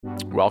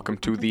Welcome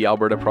to the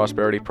Alberta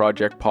Prosperity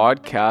Project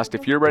podcast.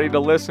 If you're ready to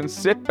listen,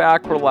 sit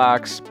back,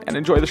 relax, and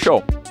enjoy the show.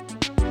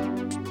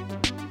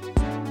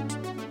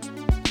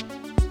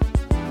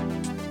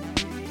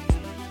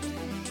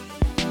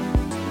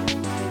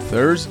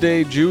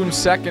 Thursday, June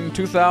 2nd,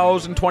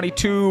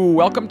 2022.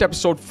 Welcome to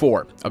episode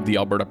 4 of the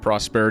Alberta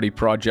Prosperity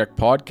Project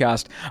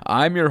podcast.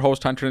 I'm your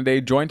host, Hunter, today,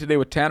 joined today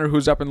with Tanner,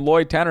 who's up in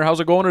Lloyd. Tanner, how's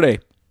it going today?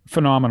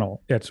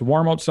 Phenomenal. It's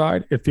warm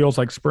outside. It feels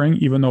like spring,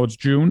 even though it's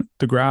June.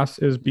 The grass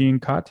is being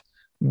cut.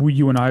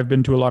 You and I have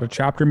been to a lot of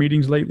chapter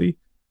meetings lately.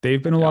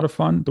 They've been a lot of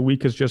fun. The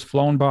week has just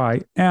flown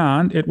by.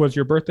 And it was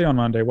your birthday on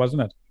Monday,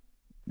 wasn't it?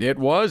 It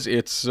was.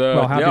 It's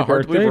happy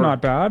birthday.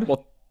 Not bad.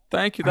 Well,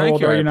 thank you. How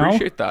old are you now? I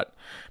appreciate that.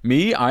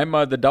 Me, I'm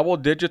the double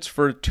digits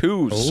for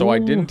 2s, so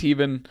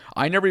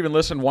I never even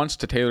listened once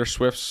to Taylor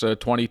Swift's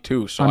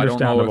 22, so I don't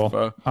know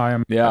if...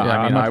 I'm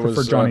not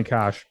for Johnny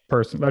Cash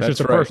person. That's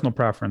just a personal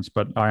preference,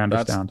 but I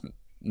understand.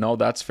 No,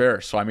 that's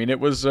fair. So, I mean, it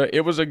was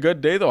a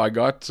good day, though. I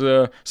got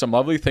some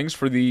lovely things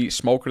for the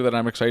smoker that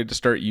I'm excited to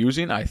start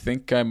using. I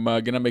think I'm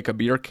going to make a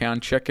beer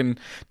can chicken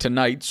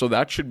tonight, so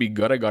that should be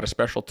good. I got a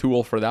special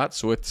tool for that,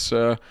 so it's,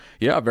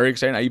 very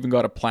exciting. I even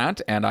got a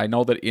plant, and I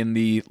know that in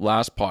the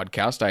last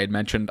podcast, I had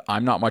mentioned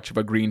I'm not much of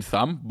a green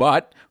thumb,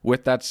 but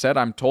with that said,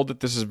 I'm told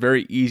that this is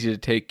very easy to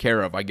take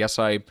care of. I guess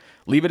I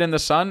leave it in the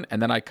sun, and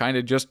then I kind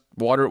of just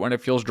water it when it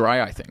feels dry,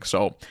 I think.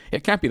 So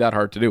it can't be that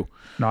hard to do.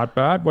 Not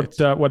bad.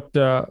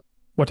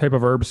 What type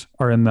of herbs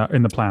are in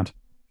the plant?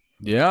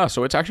 Yeah,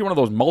 so it's actually one of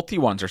those multi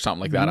ones or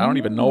something like that. I don't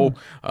even know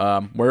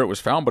where it was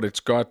found, but it's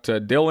got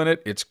dill in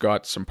it. It's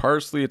got some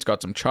parsley. It's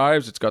got some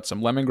chives. It's got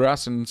some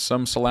lemongrass and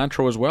some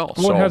cilantro as well.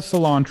 It has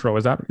cilantro.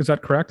 Is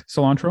that correct?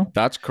 Cilantro?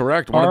 That's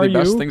correct. One of the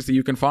best things that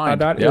you can find.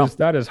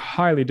 That is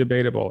highly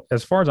debatable.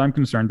 As far as I'm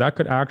concerned, that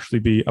could actually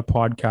be a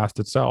podcast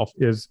itself.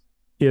 Is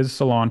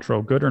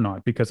cilantro good or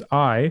not? Because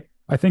I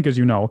think, as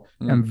you know,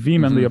 am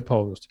vehemently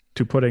opposed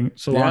to putting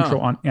cilantro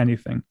on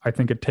anything. I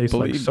think it tastes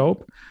like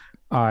soap.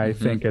 I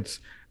think it's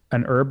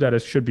an herb that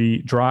should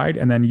be dried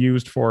and then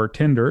used for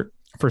tinder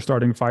for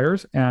starting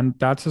fires. And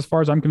that's, as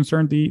far as I'm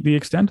concerned, the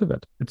extent of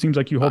it. It seems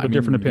like you hold a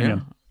different opinion.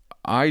 Yeah.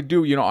 I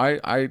do.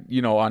 I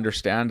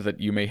understand that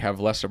you may have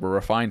less of a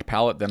refined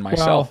palate than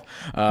myself.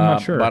 Well, I'm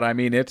not sure. But I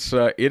mean, it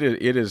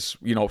is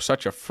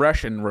such a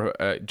fresh and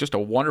just a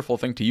wonderful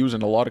thing to use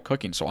in a lot of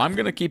cooking. So I'm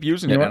going to keep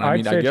using it. And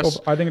I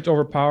think it's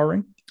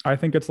overpowering. I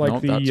think it's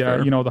like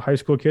the high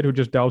school kid who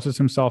just douses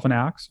himself an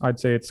axe. I'd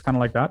say it's kind of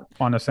like that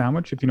on a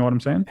sandwich, if you know what I'm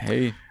saying.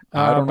 Hey,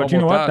 I don't know. But you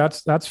know what?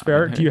 That. That's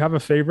fair. Do you have a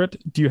favorite?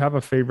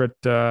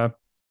 What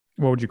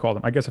would you call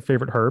them? I guess a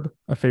favorite herb,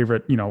 a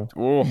favorite,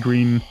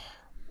 green.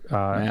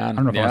 I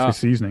don't know if I want to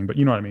say seasoning, but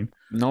you know what I mean.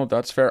 No,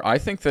 that's fair. I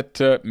think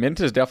that mint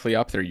is definitely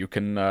up there. You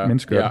can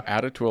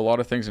add it to a lot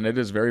of things, and it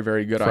is very,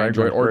 very good. I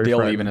enjoy it, or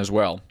dill even as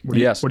well. What do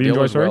you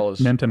enjoy? Sorry,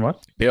 mint and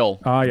what? Dill.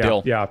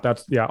 Dill. Yeah,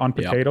 that's on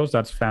potatoes.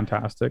 That's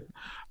fantastic.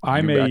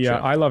 I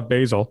love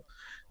basil.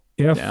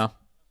 One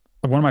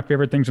of my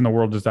favorite things in the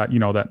world is that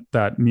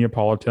that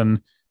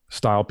Neapolitan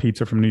style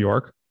pizza from New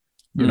York.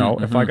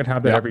 If I could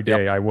have that every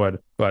day, I would.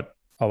 But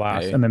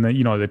alas, and then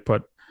they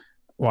put.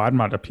 Well, I'm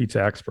not a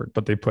pizza expert,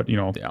 but they put,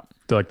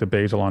 the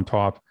basil on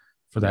top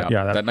for that.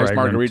 Yeah, that nice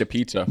margarita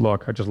pizza.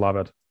 Look, I just love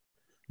it.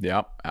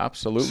 Yeah,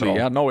 absolutely.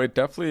 It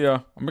definitely,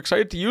 I'm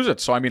excited to use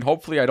it. So, I mean,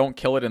 hopefully I don't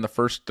kill it in the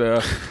first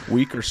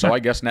week or so. I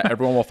guess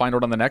everyone will find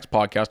out on the next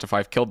podcast if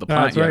I've killed the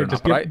plant yet or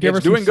not. But give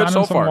it's doing good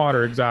so far.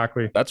 Water,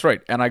 exactly. That's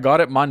right. And I got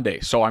it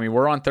Monday. So, I mean,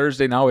 we're on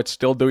Thursday now. It's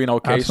still doing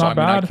okay. That's not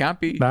bad. I can't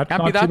be that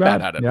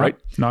bad at it, right?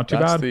 Not too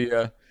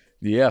bad.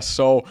 Yes.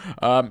 So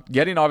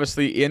getting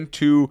obviously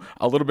into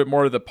a little bit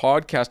more of the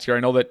podcast here. I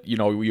know that,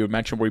 you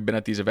mentioned we've been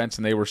at these events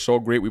and they were so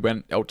great. We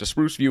went out to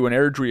Spruce View and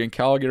Airdrie and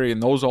Calgary,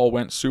 and those all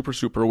went super,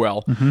 super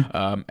well.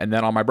 And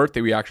then on my birthday,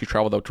 we actually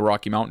traveled out to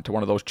Rocky Mountain to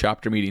one of those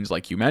chapter meetings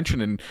like you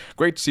mentioned, and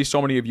great to see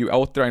so many of you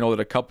out there. I know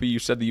that a couple of you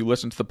said that you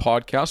listened to the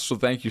podcast, so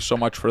thank you so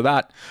much for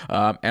that.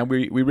 And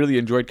we really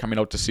enjoyed coming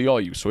out to see all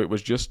you. So it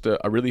was just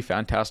a really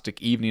fantastic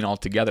evening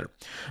altogether.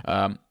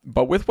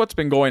 But with what's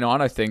been going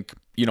on, I think,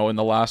 in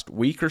the last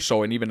week or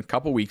so, and even a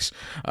couple weeks,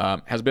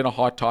 has been a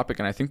hot topic.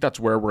 And I think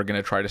that's where we're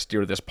going to try to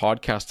steer this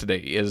podcast today.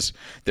 Is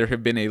there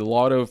have been a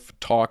lot of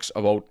talks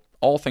about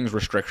all things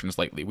restrictions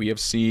lately. We have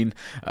seen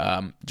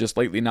just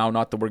lately now,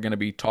 not that we're going to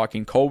be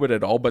talking COVID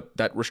at all, but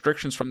that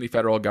restrictions from the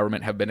federal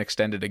government have been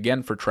extended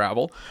again for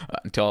travel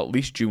until at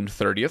least June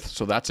 30th.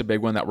 So that's a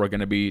big one that we're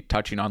going to be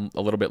touching on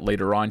a little bit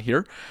later on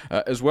here.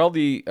 As well,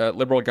 the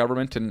Liberal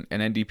government and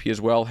NDP as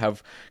well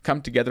have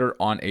come together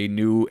on a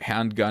new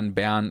handgun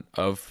ban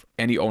of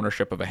any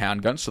ownership of a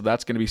handgun. So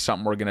that's going to be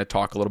something we're going to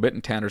talk a little bit,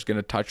 and Tanner's going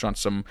to touch on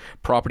some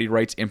property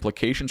rights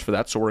implications for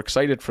that. So we're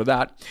excited for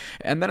that.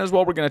 And then as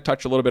well, we're going to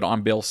touch a little bit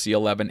on Bill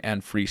C-11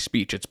 and free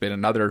speech. It's been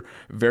another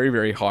very,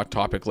 very hot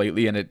topic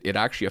lately, and it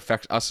actually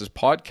affects us as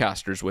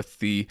podcasters with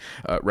the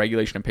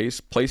regulation in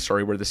place,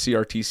 where the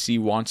CRTC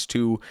wants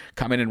to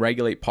come in and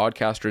regulate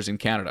podcasters in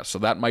Canada. So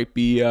that might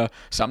be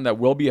something that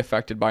will be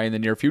affected by in the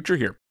near future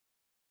here.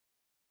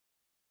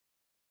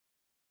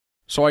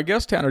 So I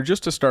guess, Tanner,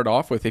 just to start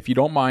off with, if you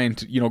don't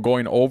mind,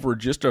 going over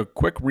just a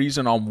quick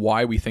reason on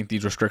why we think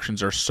these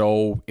restrictions are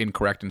so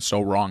incorrect and so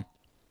wrong.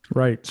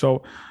 Right.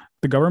 So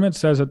the government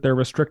says that they're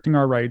restricting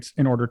our rights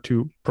in order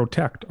to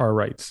protect our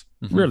rights.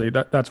 Mm-hmm. Really,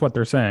 that's what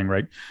they're saying,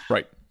 right?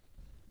 Right.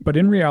 But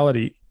in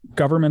reality,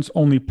 government's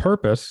only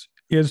purpose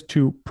is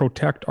to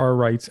protect our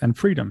rights and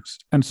freedoms.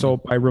 And so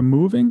by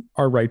removing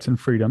our rights and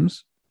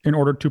freedoms in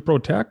order to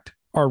protect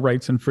our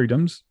rights and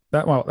freedoms,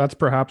 that's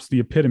perhaps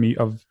the epitome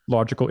of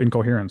logical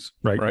incoherence,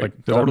 right?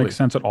 Like, does that make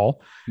sense at all?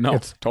 No,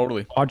 it's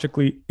totally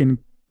logically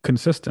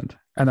inconsistent.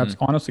 And that's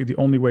honestly the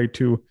only way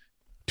to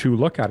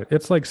look at it.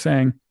 It's like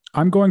saying,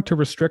 I'm going to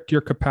restrict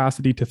your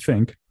capacity to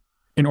think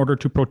in order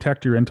to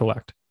protect your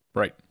intellect.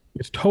 Right.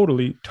 It's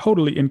totally,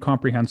 totally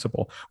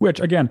incomprehensible,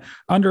 which again,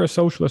 under a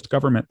socialist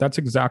government, that's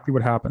exactly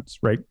what happens,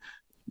 right?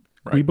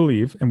 We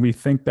believe and we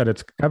think that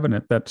it's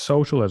evident that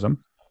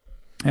socialism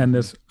and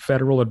this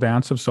federal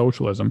advance of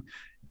socialism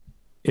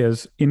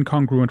is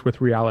incongruent with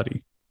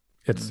reality.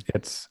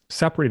 It's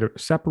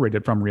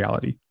separated from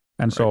reality.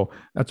 And so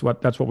that's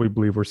what we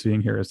believe we're seeing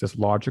here is this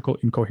logical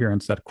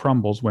incoherence that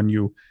crumbles when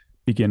you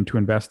begin to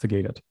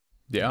investigate it.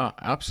 Yeah,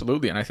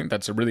 absolutely. And I think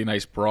that's a really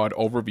nice broad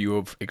overview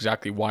of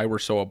exactly why we're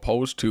so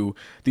opposed to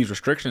these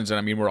restrictions. And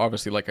I mean, we're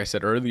obviously, like I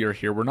said earlier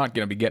here, we're not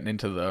going to be getting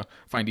into the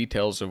fine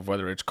details of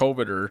whether it's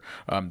COVID or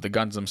the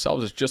guns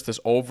themselves. It's just this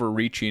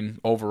overreaching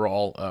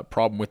overall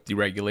problem with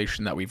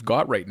deregulation that we've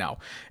got right now.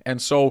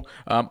 And so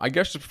I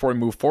guess just before we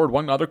move forward,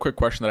 one other quick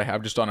question that I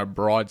have just on a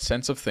broad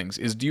sense of things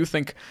is, do you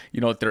think,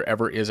 that there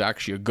ever is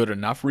actually a good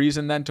enough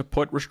reason then to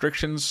put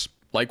restrictions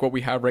like what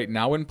we have right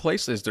now in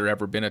place? Has there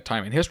ever been a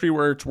time in history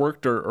where it's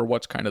worked, or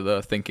what's kind of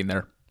the thinking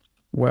there?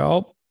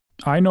 Well,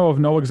 I know of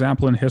no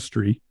example in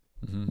history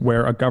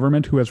where a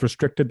government who has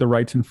restricted the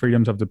rights and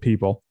freedoms of the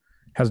people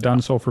has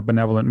done so for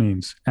benevolent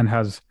means and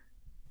has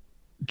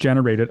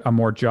generated a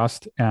more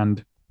just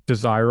and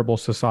desirable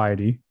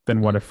society than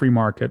what a free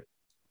market,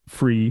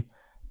 free,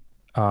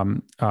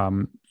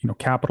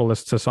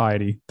 capitalist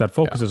society that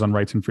focuses on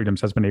rights and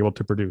freedoms has been able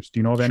to produce. Do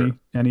you know of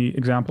any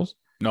examples?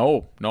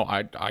 No,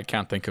 I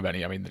can't think of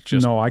any. I mean, it's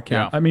just no, I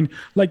can't. Yeah. I mean,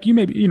 like you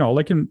maybe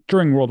like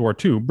during World War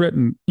II,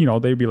 Britain,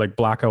 they'd be like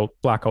black out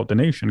the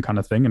nation kind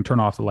of thing and turn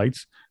off the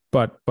lights.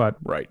 But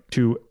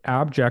to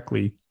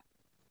abjectly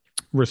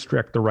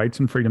restrict the rights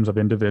and freedoms of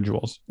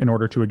individuals in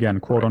order to, again,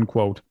 quote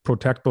unquote,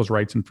 protect those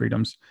rights and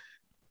freedoms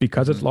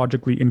because it's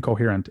logically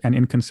incoherent and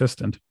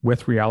inconsistent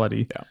with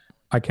reality. Yeah.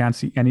 I can't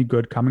see any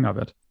good coming of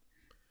it.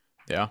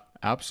 Yeah,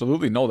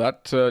 absolutely. No,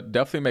 that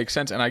definitely makes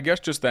sense. And I guess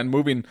just then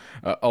moving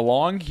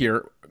along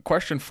here,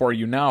 question for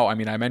you now. I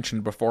mean, I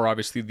mentioned before,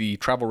 obviously, the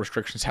travel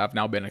restrictions have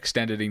now been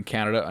extended in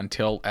Canada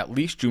until at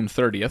least June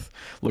 30th.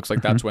 Looks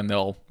like that's when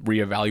they'll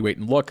reevaluate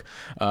and look.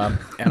 And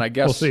I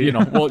guess,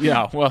 we'll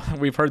see.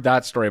 We've heard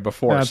that story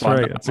before. That's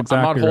right.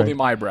 I'm not holding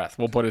my breath.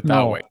 We'll put it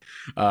that way.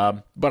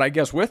 But I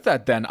guess with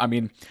that then, I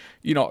mean,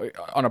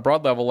 on a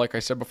broad level, like I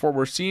said before,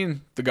 we're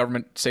seeing the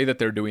government say that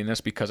they're doing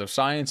this because of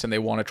science and they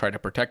want to try to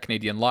protect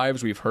Canadian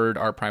lives. We've heard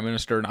our Prime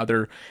Minister and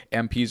other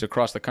MPs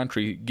across the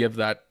country give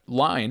that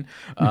line.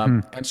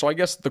 And so I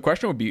guess the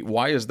question would be,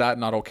 why is that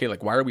not okay?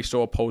 Like, why are we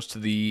so opposed to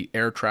the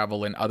air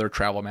travel and other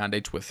travel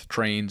mandates with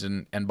trains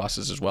and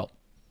buses as well?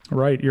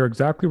 Right. You're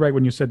exactly right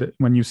when you say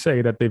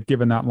that they've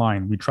given that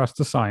line. We trust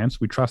the science,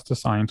 we trust the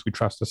science, we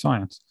trust the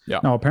science. Yeah.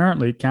 Now,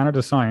 apparently,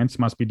 Canada's science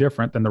must be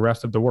different than the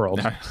rest of the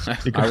world.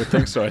 Because, I would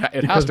think so.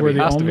 It has to be. We're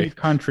the only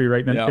country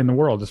in the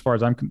world, as far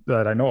as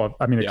that I know of.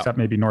 I mean, except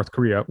maybe North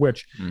Korea,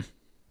 which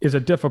is a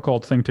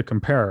difficult thing to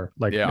compare.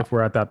 Like if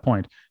we're at that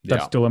point,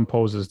 that still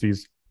imposes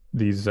these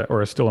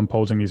or is still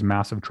imposing these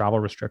massive travel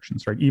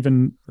restrictions, right?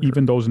 Even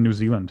those in New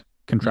Zealand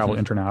can travel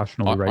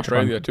internationally, right?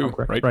 Australia too,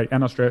 right?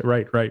 And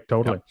Australia, right,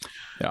 totally.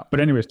 Yeah. But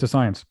anyways, to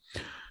science.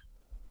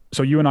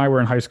 So you and I were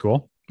in high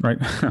school, right?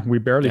 We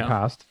barely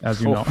passed,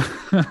 as you know.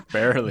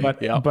 Barely.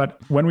 But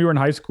when we were in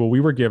high school, we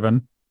were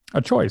given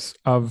a choice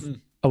of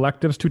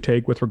electives to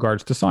take with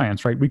regards to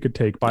science, right? We could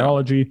take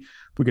biology,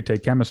 we could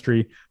take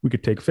chemistry, we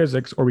could take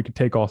physics, or we could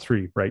take all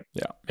three, right?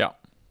 Yeah.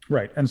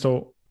 Right. And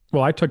so,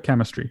 well, I took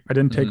chemistry. I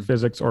didn't take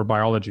physics or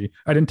biology.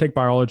 I didn't take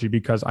biology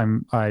because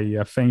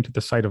I faint at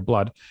the sight of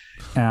blood.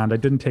 And I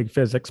didn't take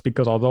physics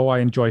because although I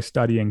enjoy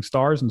studying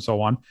stars and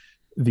so on,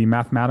 the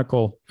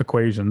mathematical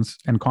equations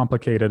and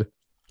complicated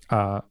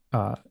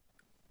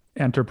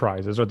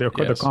enterprises or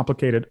the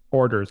complicated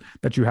orders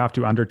that you have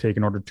to undertake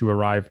in order to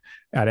arrive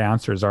at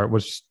answers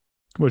was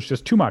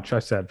just too much, I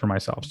said, for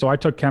myself. So I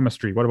took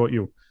chemistry. What about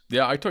you?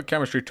 Yeah, I took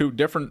chemistry too.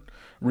 Different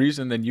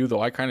reason than you, though.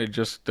 I kind of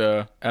just,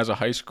 as a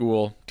high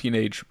school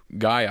teenage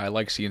guy, I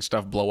like seeing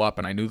stuff blow up,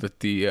 and I knew that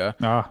the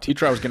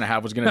teacher I was going to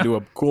have was going to do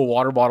a cool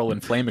water bottle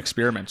and flame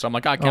experiment. So I'm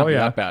like, I can't be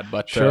that bad.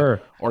 But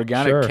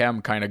organic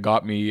chem kind of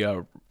got me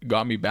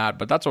bad,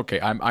 but that's okay.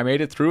 I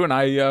made it through, and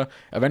I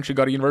eventually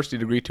got a university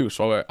degree too.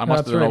 So I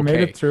must have been okay.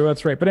 Made it through.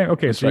 That's right. But anyway,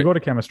 okay, so you go to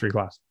chemistry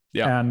class,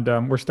 and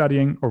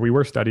we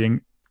were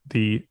studying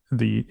the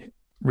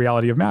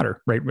reality of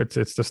matter, right?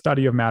 It's the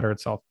study of matter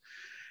itself.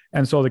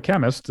 And so the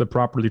chemist, the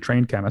properly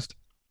trained chemist,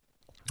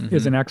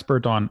 is an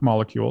expert on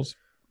molecules,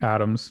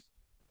 atoms,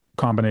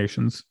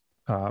 combinations,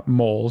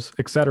 moles,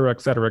 et cetera,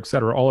 et cetera, et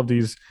cetera. All of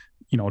these,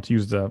 to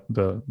use the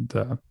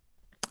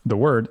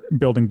word,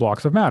 building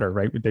blocks of matter,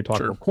 right? They talk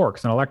about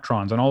quarks and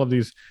electrons and all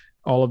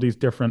of these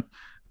different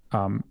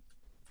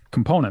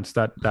components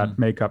that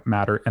make up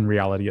matter and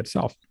reality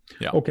itself.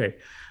 Yeah. Okay.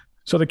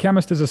 So the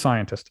chemist is a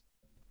scientist,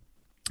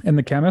 and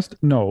the chemist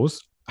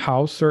knows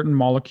how certain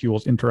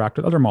molecules interact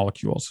with other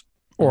molecules,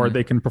 or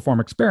they can perform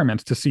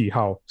experiments to see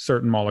how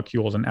certain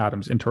molecules and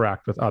atoms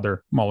interact with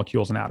other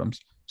molecules and atoms.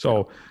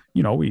 So,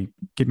 we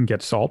can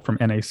get salt from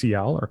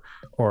NaCl,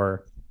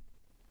 or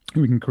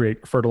we can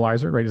create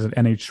fertilizer, right? Is it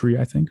NH3,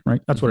 I think,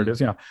 right? That's what it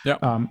is. Yeah.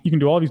 You can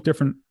do all these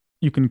different,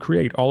 you can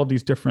create all of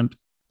these different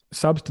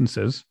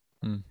substances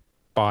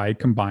by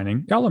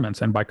combining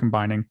elements and by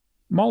combining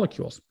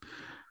molecules.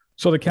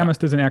 So the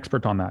chemist is an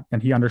expert on that,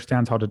 and he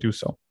understands how to do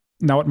so.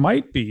 Now, it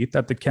might be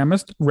that the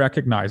chemist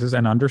recognizes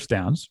and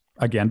understands,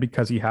 again,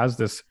 because he has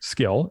this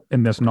skill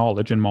and this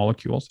knowledge in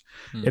molecules,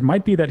 it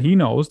might be that he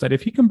knows that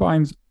if he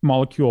combines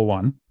molecule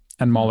 1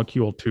 and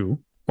molecule 2,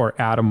 or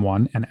atom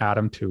 1 and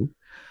atom 2,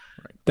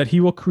 that he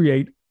will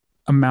create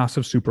a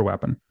massive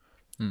superweapon.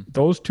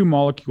 Those two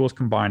molecules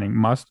combining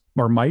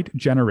might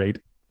generate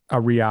a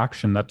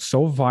reaction that's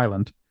so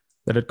violent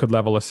that it could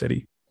level a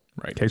city.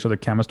 Right. Okay, so the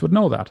chemist would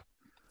know that,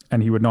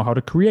 and he would know how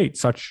to create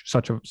such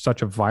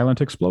a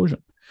violent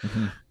explosion.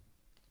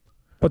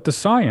 But the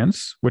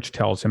science, which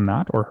tells him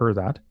that or her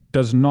that,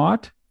 does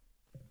not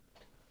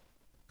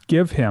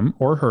give him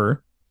or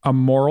her a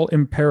moral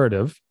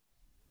imperative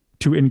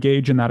to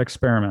engage in that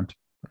experiment.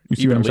 You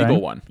see Even what I'm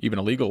saying? Even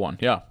a legal one.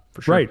 Yeah,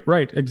 for sure.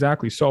 Right.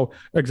 Exactly. So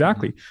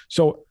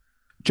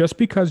just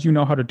because you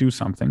know how to do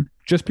something,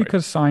 just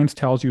because science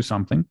tells you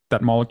something,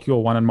 that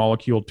molecule 1 and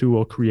molecule 2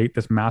 will create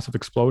this massive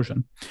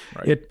explosion,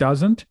 it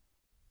doesn't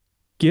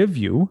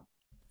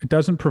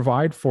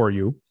provide for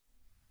you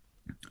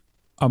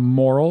a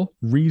moral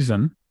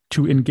reason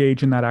to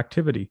engage in that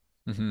activity.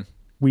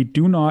 We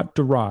do not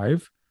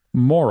derive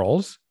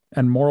morals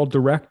and moral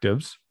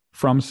directives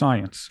from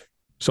science.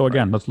 So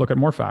again, let's look at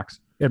more facts.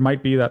 It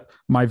might be that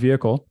my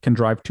vehicle can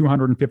drive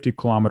 250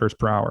 kilometers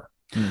per hour,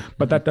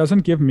 but that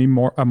doesn't give me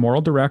a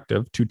moral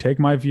directive to take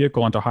my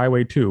vehicle onto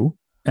Highway 2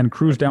 and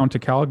cruise down to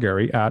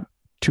Calgary at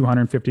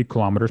 250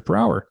 kilometers per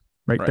hour,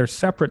 right? They're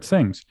separate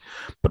things.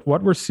 But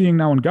what we're seeing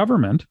now in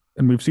government,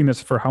 and we've seen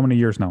this for how many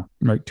years now,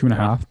 right?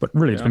 2.5, but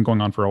really it's been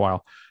going on for a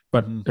while.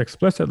 But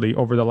explicitly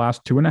over the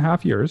last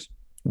 2.5 years,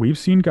 we've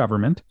seen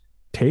government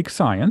take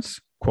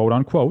science, quote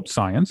unquote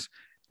science,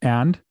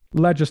 and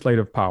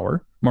legislative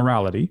power,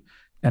 morality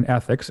and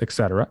ethics,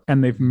 etc.,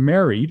 and they've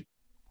married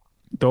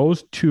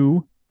those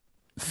two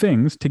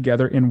things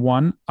together in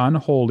one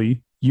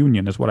unholy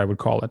union, is what I would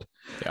call it.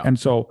 And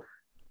so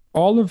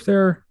all of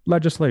their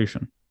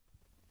legislation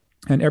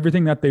and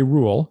everything that they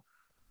rule,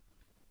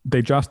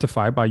 they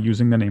justify by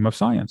using the name of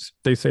science.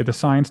 They say the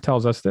science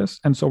tells us this,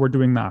 and so we're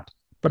doing that.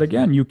 But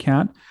again, you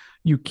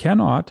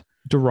cannot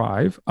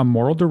derive a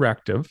moral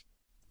directive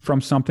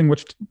from something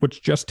which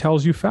just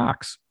tells you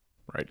facts.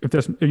 Right. If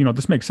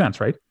this makes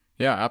sense, right?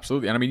 Yeah,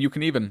 absolutely. And I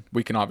mean,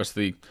 we can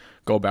obviously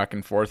go back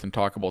and forth and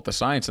talk about the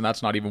science, and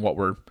that's not even what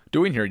we're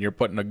doing here. And you're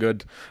putting a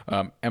good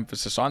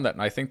emphasis on that.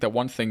 And I think that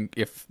one thing,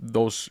 if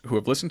those who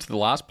have listened to the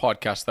last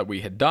podcast that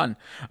we had done,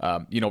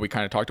 we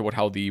kind of talked about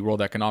how the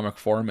World Economic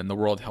Forum and the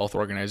World Health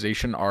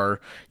Organization are,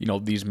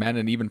 these men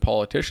and even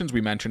politicians we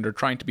mentioned are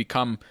trying to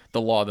become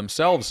the law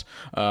themselves.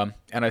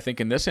 And I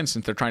think in this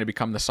instance, they're trying to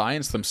become the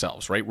science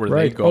themselves, right? Where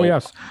they go,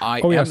 I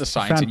am the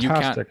science,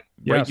 fantastic.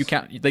 And you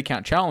can't, they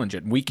can't challenge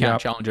it. We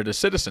can't challenge it as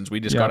citizens. We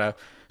just got to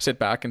sit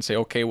back and say,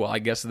 okay, well, I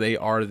guess they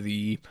are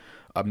the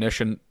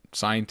omniscient,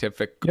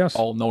 scientific,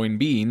 all-knowing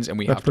beings, and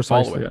we have to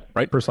follow it,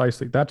 right?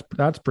 Precisely.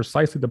 That's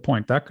precisely the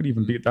point. That could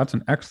even be, that's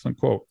an excellent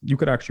quote. You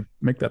could actually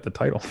make that the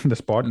title of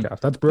this podcast.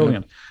 That's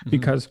brilliant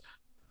because,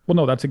 well,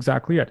 no, that's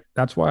exactly it.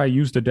 That's why I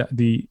used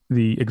the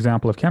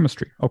example of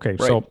chemistry. Okay,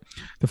 so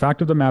the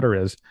fact of the matter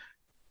is,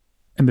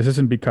 and this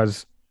isn't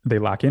because they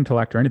lack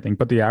intellect or anything,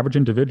 but the average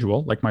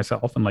individual like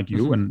myself and like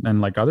you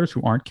and like others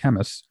who aren't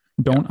chemists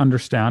don't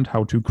understand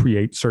how to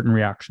create certain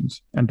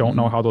reactions and don't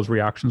know how those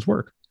reactions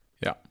work.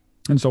 Yeah.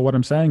 And so what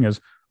I'm saying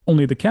is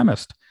only the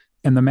chemist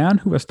and the man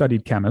who has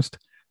studied chemist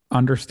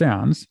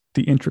understands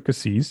the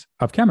intricacies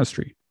of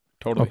chemistry.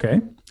 Totally.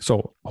 Okay.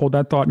 So hold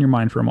that thought in your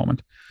mind for a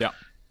moment. Yeah.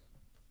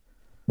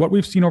 What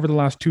we've seen over the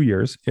last 2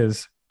 years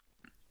is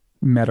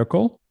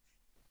medical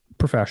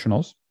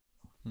professionals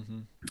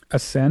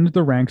ascend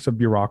the ranks of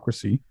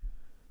bureaucracy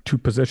to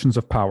positions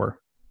of power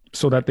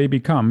so that they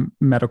become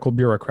medical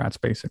bureaucrats,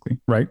 basically,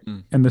 right?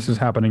 And this is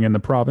happening in the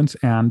province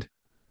and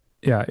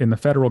in the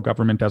federal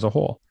government as a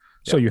whole.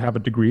 So you have a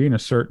degree in a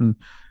certain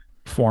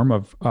form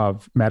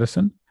of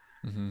medicine,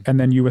 and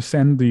then you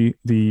ascend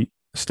the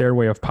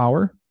stairway of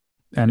power,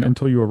 and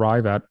until you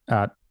arrive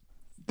at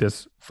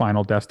this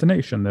final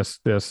destination, this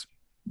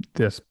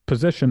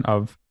position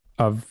of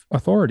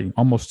authority,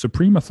 almost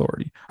supreme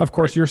authority. Of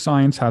course, your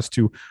science has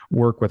to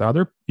work with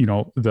other,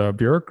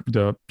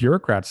 the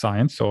bureaucrat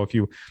science. So if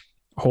you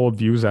hold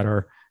views that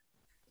are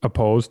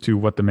opposed to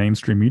what the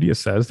mainstream media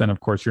says, then of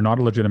course you're not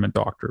a legitimate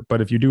doctor.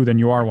 But if you do, then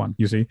you are one,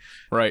 you see.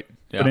 Right.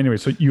 Yeah. But anyway,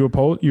 so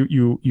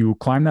you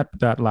climb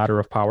that ladder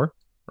of power.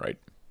 Right.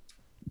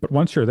 But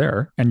once you're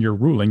there and you're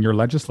ruling, you're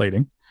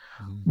legislating,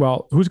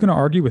 well, who's going to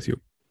argue with you?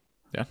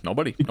 Yeah,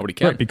 nobody can.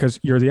 Right, because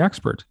you're the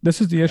expert.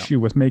 This is the issue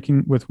with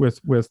making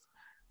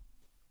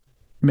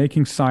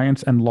making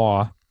science and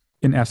law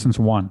in essence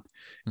one,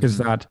 is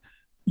that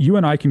you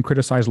and I can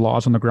criticize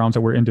laws on the grounds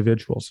that we're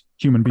individuals,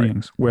 human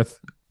beings with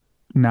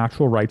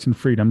natural rights and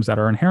freedoms that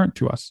are inherent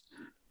to us.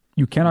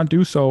 You cannot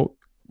do so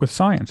with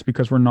science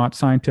because we're not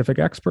scientific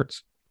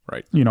experts.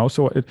 Right.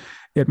 So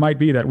it might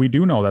be that we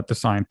do know that the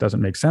science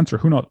doesn't make sense, or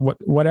who knows,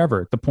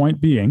 whatever. The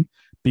point being,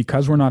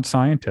 because we're not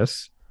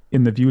scientists,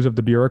 in the views of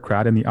the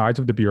bureaucrat, in the eyes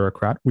of the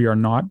bureaucrat, we are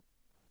not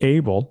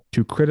able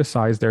to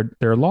criticize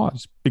their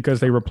laws, because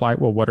they reply,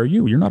 well, what are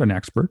you? You're not an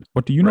expert.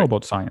 What do you know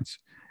about science?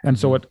 And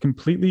so it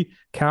completely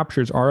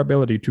captures our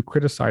ability to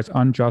criticize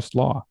unjust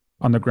law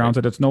on the grounds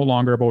that it's no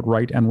longer about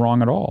right and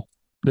wrong at all.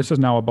 This is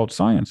now about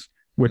science,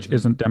 which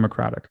isn't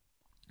democratic.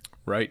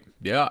 Right.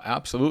 Yeah,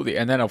 absolutely.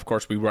 And then, of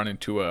course, we run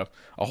into a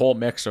whole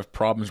mix of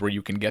problems where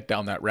you can get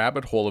down that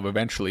rabbit hole of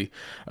eventually,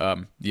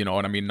 and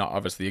I mean, not,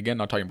 obviously, again,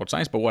 not talking about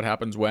science, but what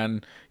happens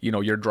when,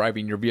 you're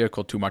driving your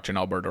vehicle too much in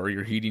Alberta, or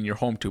you're heating your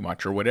home too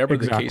much, or whatever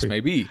the case may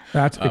be.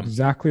 That's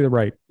exactly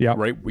right. Yeah.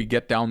 Right. We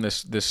get down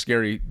this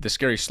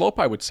scary slope,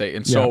 I would say.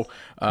 And so.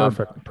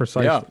 Perfect.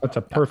 Precise. Yeah. That's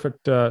a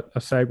perfect a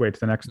segue to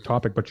the next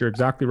topic, but you're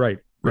exactly right.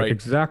 Right.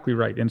 Exactly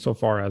right.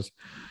 Insofar as,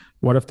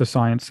 what if the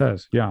science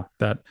says,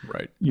 that,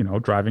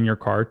 driving your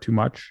car too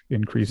much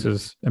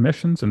increases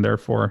emissions and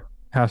therefore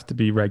has to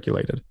be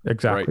regulated?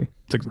 Exactly.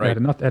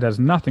 It has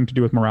nothing to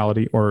do with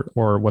morality or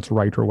what's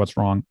right or what's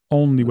wrong,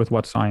 only with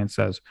what science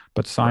says.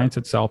 But science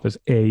itself is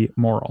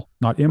amoral,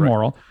 not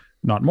immoral,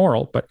 not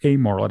moral, but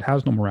amoral. It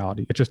has no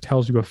morality. It just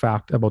tells you a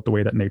fact about the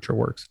way that nature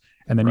works.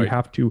 And then you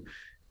have to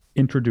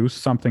introduce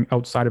something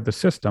outside of the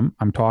system.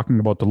 I'm talking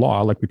about the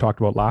law, like we talked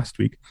about last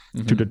week,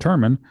 to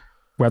determine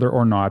whether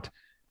or not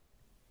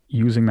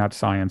using that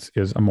science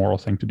is a moral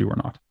thing to do or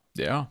not.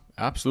 Yeah,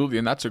 absolutely.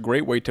 And that's a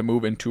great way to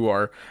move into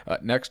our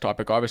next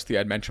topic. Obviously,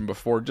 I'd mentioned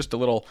before, just a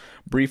little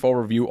brief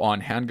overview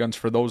on handguns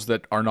for those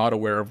that are not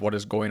aware of what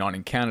is going on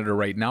in Canada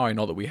right now. I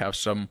know that we have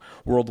some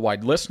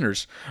worldwide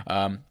listeners,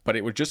 but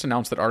it was just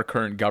announced that our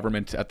current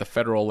government at the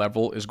federal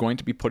level is going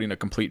to be putting a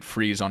complete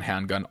freeze on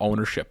handgun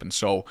ownership. And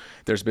so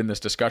there's been this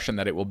discussion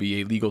that it will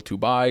be illegal to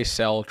buy,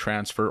 sell,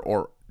 transfer,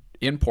 or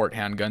import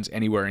handguns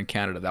anywhere in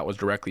Canada. That was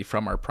directly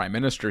from our Prime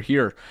Minister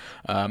here.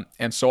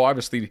 And so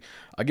obviously,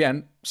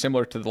 again,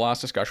 similar to the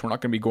last discussion, we're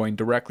not going to be going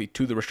directly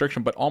to the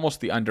restriction, but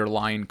almost the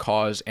underlying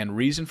cause and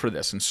reason for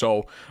this. And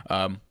so,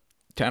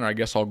 Tanner, I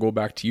guess I'll go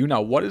back to you now.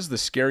 What is the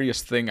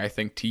scariest thing, I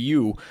think, to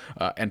you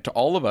and to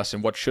all of us,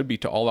 and what should be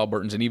to all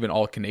Albertans and even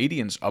all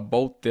Canadians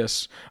about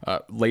this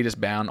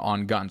latest ban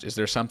on guns? Is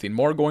there something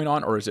more going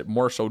on, or is it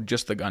more so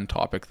just the gun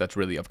topic that's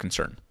really of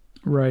concern?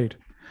 Right.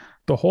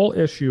 The whole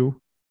issue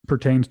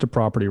pertains to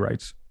property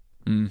rights.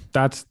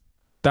 That's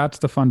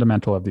the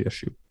fundamental of the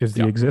issue, is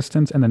the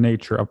existence and the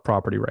nature of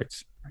property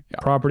rights.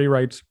 Property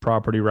rights,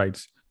 property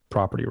rights,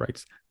 property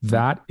rights.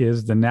 That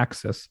is the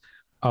nexus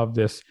of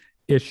this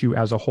issue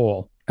as a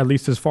whole, at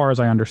least as far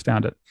as I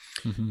understand it.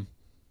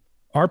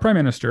 Our Prime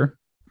Minister,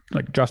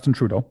 like Justin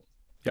Trudeau,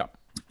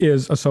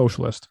 is a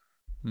socialist.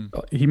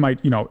 He might,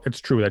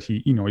 it's true that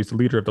he's the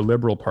leader of the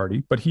Liberal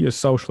Party, but he is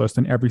socialist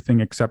in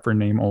everything except for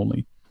name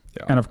only.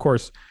 And of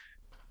course,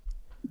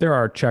 there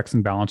are checks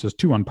and balances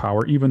too on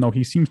power, even though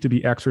he seems to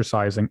be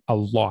exercising a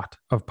lot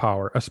of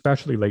power,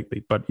 especially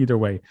lately. But either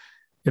way,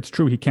 it's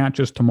true, he can't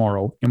just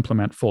tomorrow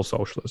implement full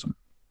socialism,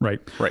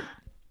 right? Right.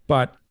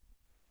 But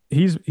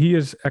he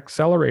is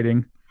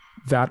accelerating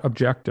that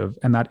objective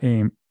and that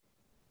aim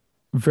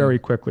very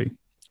quickly.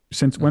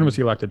 Since when was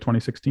he elected?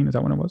 2016? Is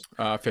that when it was?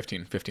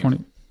 15.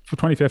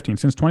 2015.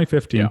 Since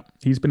 2015,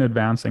 he's been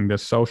advancing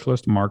this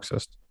socialist,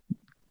 Marxist,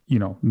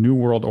 New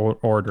World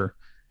Order,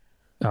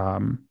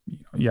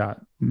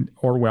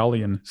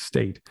 Orwellian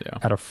state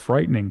at a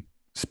frightening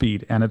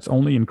speed, and it's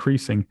only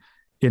increasing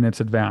in its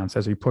advance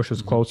as he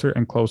pushes closer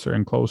and closer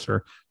and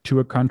closer to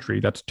a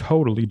country that's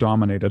totally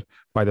dominated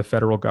by the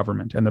federal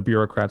government and the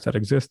bureaucrats that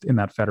exist in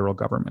that federal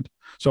government.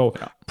 So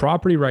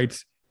property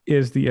rights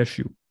is the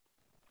issue,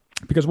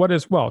 because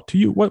to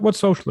you, what's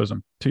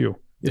socialism to you?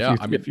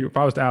 If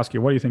I was to ask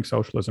you, what do you think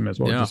socialism is,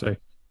 what would you say?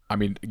 I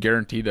mean,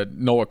 guaranteed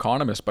no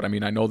economist, but I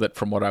mean, I know that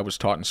from what I was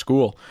taught in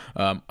school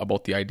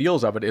about the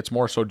ideals of it, it's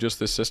more so just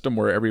this system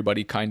where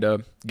everybody kind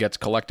of gets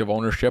collective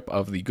ownership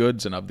of the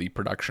goods and of the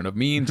production of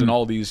means and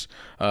all these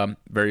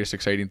various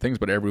exciting things,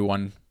 but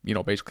everyone,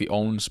 basically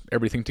owns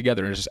everything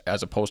together,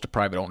 as opposed to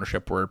private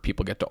ownership where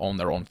people get to own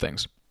their own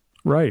things.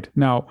 Right.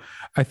 Now,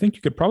 I think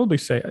you could probably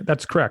say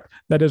that's correct.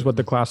 That is what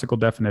the classical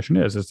definition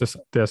is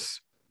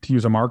this, to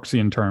use a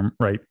Marxian term,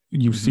 right?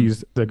 You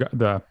seize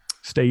the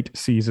state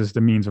seizes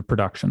the means of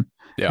production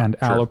and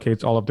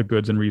allocates all of the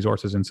goods and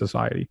resources in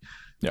society.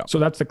 So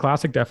that's the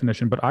classic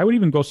definition. But I would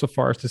even go so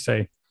far as to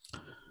say,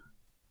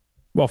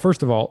 well,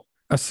 first of all,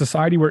 a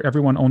society where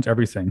everyone owns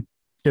everything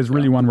is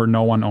really one where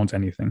no one owns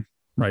anything,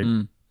 right?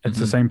 It's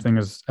the same thing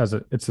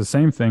it's the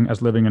same thing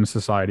as living in a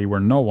society where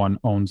no one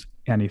owns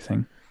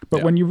anything.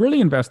 But when you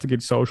really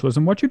investigate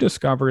socialism, what you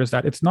discover is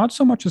that it's not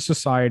so much a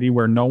society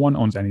where no one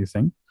owns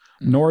anything,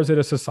 nor is it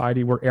a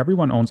society where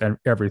everyone owns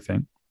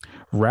everything.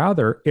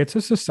 Rather, it's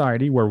a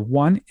society where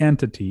one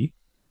entity,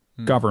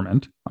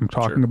 government, I'm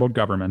talking about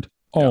government,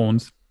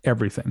 owns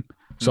everything.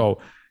 So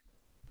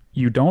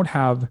you don't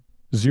have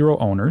zero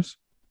owners.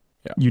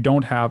 You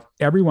don't have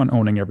everyone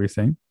owning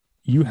everything.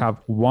 You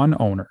have one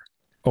owner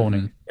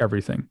owning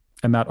everything.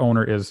 And that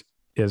owner is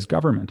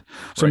government.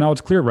 So now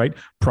it's clear, right?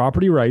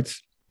 Property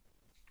rights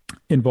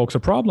invokes a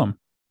problem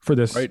for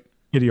this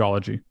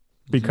ideology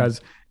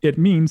because it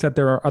means that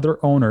there are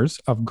other owners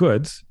of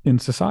goods in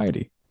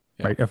society,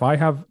 right? If I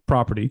have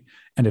property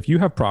and if you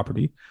have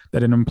property,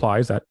 that it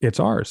implies that it's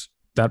ours.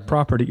 That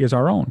property is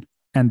our own.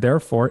 And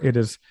therefore it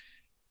is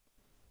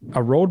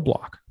a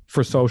roadblock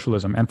for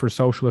socialism and for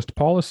socialist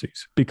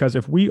policies. Because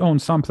if we own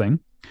something,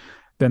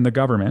 then the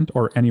government,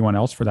 or anyone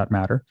else for that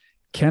matter,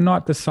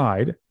 cannot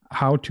decide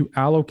how to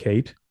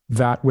allocate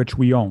that which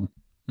we own.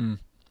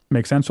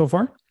 Make sense so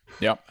far?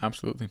 Yeah,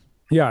 absolutely.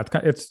 Yeah,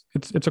 it's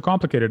a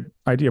complicated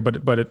idea,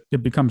 but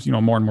it becomes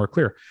more and more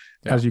clear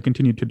as you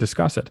continue to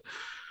discuss it.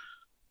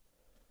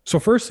 So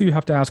firstly, you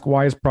have to ask,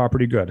 why is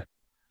property good?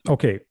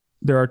 Okay,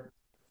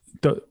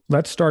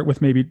 let's start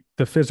with maybe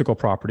the physical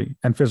property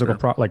and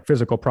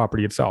physical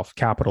property itself,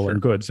 capital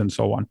and goods and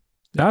so on.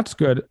 That's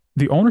good.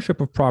 The ownership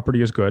of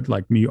property is good,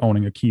 like me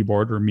owning a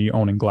keyboard or me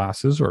owning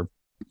glasses or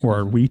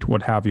wheat,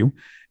 what have you,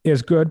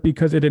 is good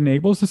because it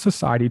enables the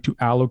society to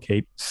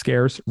allocate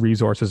scarce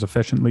resources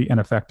efficiently and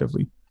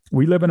effectively.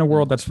 We live in a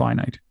world that's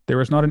finite.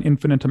 There is not an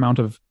infinite amount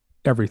of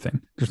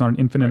everything. There's not an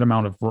infinite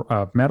amount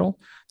of metal.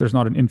 There's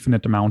not an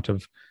infinite amount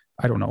of,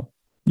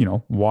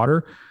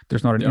 water.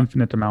 There's not an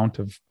infinite amount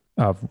of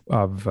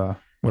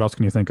what else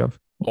can you think of?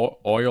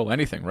 Oil,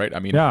 anything, right? I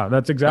mean,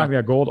 that's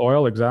exactly gold,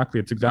 oil. Exactly.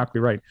 It's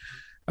exactly right.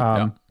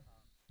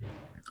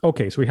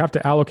 Okay. So we have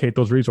to allocate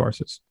those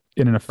resources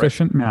in an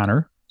efficient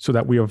manner so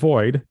that we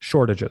avoid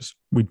shortages.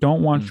 We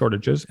don't want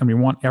shortages, and we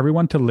want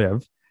everyone to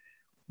live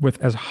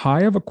with as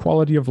high of a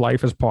quality of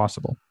life as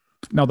possible.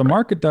 Now, the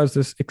market does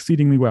this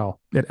exceedingly well.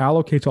 It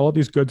allocates all of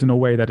these goods in a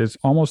way that is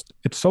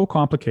it's so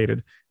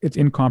complicated, it's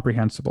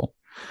incomprehensible.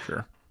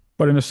 Sure.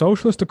 But in a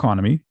socialist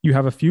economy, you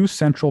have a few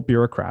central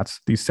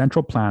bureaucrats, these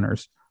central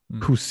planners,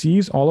 who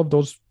seize all of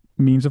those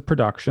means of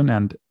production.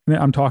 And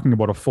I'm talking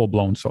about a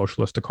full-blown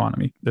socialist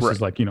economy. This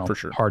is like, for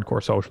sure,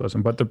 hardcore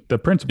socialism, but the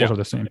principles are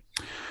the same.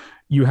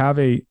 You have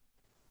a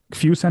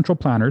few central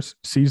planners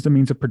seize the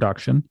means of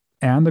production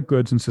and the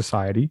goods in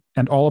society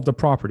and all of the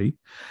property.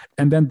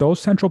 And then those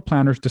central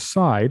planners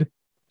decide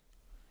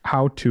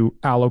how to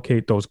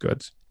allocate those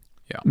goods.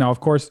 Yeah. Now, of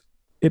course,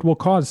 it will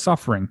cause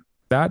suffering.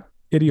 That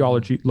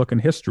ideology, look in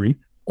history,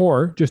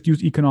 or just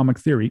use economic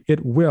theory,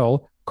 it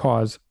will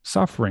cause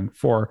suffering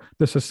for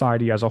the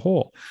society as a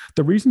whole.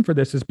 The reason for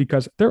this is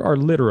because there are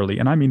literally,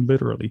 and I mean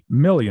literally,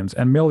 millions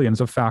and millions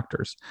of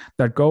factors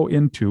that go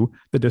into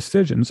the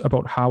decisions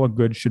about how a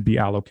good should be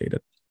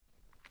allocated.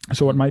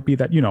 So it might be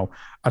that,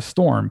 a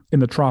storm in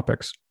the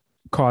tropics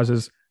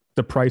causes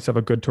the price of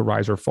a good to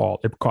rise or fall.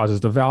 It causes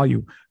the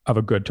value of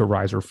a good to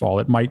rise or fall.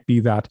 It might be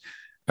that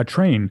a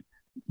train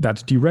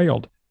that's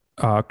derailed,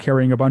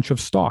 carrying a bunch of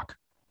stock,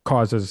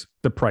 causes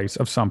the price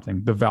of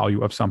something, the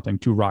value of something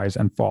to rise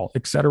and fall,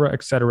 et cetera,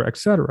 et cetera, et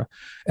cetera.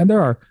 And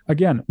there are,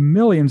 again,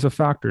 millions of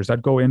factors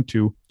that go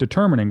into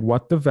determining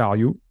what the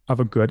value of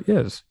a good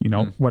is,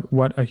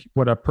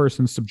 what a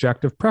person's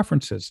subjective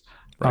preferences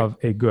of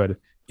a good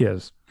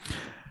is.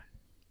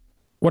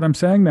 What I'm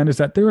saying then is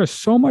that there is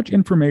so much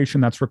information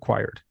that's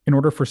required in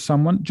order for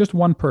just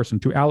one person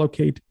to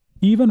allocate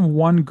even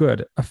one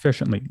good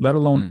efficiently, let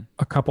alone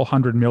a couple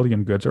 100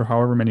 million goods or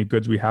however many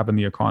goods we have in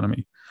the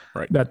economy.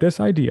 Right. That this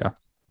idea,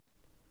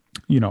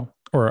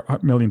 or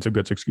millions of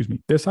goods, excuse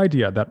me, this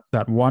idea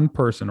that one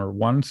person or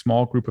one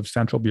small group of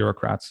central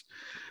bureaucrats,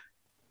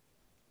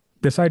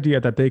 this idea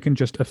that they can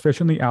just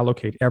efficiently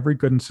allocate every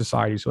good in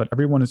society so that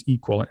everyone is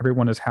equal and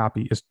everyone is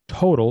happy is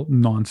total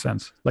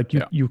nonsense. Like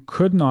you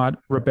could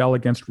not rebel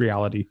against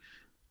reality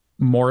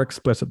more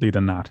explicitly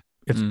than that.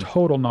 It's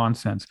total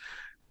nonsense.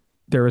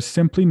 There is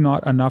simply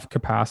not enough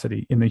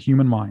capacity in the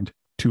human mind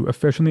to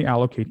efficiently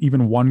allocate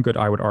even one good,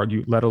 I would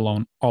argue, let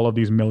alone all of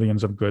these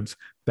millions of goods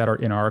that are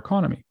in our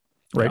economy.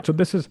 Right. Yeah. So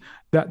this is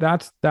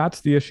that's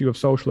the issue of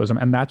socialism.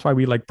 And that's why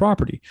we like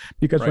property,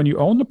 because when you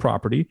own the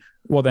property,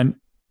 well, then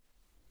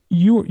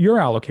you're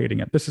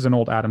allocating it. This is an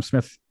old Adam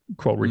Smith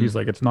quote where he's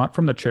like, it's not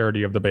from the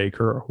charity of the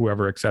baker or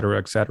whoever, et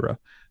cetera,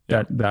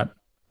 that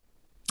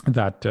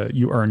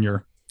you earn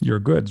your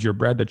goods, your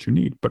bread that you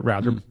need, but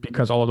rather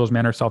because all of those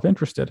men are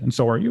self-interested, and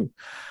so are you.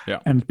 Yeah.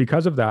 And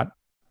because of that,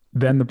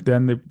 then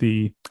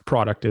the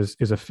product is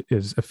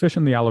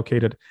efficiently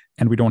allocated,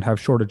 and we don't have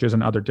shortages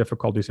and other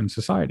difficulties in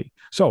society.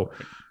 So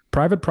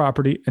private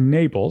property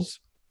enables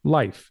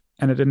life,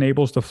 and it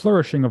enables the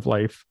flourishing of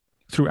life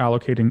through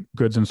allocating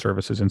goods and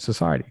services in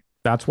society.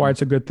 That's why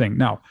it's a good thing.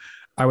 Now,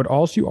 I would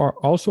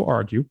also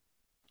argue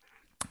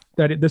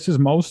that this is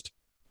most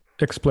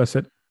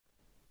explicit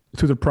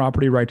to the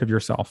property right of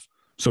yourself.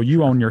 So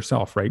you own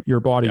yourself, right? Your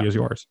body is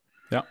yours.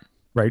 Yeah.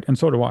 Right. And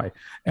so do I.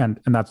 And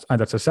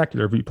that's a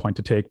secular viewpoint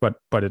to take, but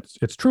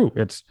it's true.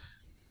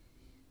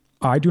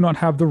 I do not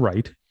have the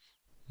right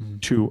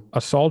to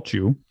assault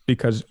you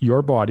because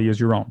your body is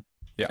your own.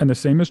 Yeah. And the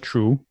same is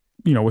true,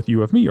 with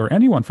you of me or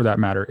anyone for that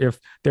matter. If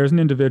there's an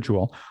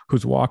individual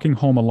who's walking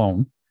home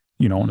alone,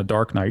 on a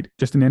dark night,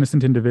 just an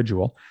innocent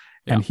individual,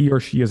 and he or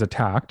she is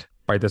attacked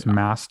by this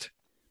masked,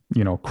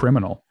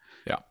 criminal.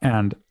 Yeah.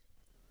 And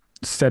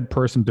said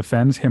person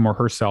defends him or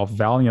herself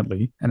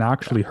valiantly and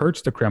actually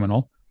hurts the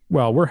criminal.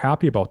 Well, we're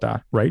happy about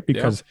that, right?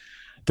 Because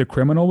the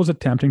criminal was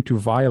attempting to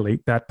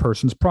violate that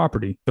person's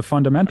property, the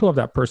fundamental of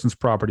that person's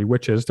property,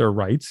 which is their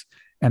rights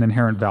and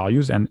inherent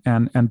values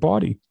and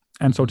body.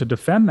 And so to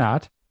defend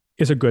that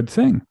is a good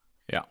thing.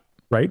 Yeah.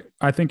 Right.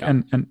 I think,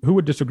 and who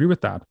would disagree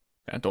with that?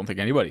 I don't think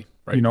anybody,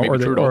 right? Maybe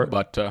Trudeau,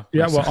 but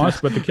honestly,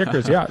 but the kicker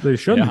is, they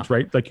shouldn't,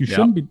 right? Like you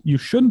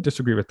shouldn't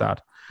disagree with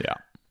that. Yeah.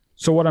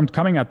 So what I'm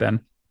coming at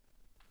then,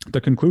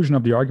 the conclusion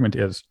of the argument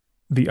is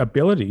the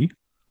ability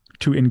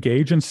to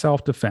engage in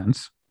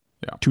self-defense,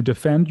 to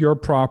defend your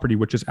property,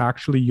 which is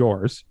actually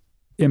yours,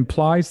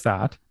 implies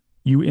that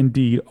you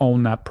indeed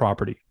own that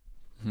property.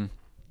 Mm-hmm.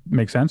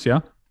 Make sense? Yeah.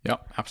 Yeah,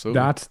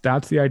 absolutely.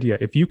 That's the idea.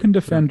 If you can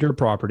defend your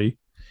property,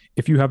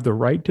 if you have the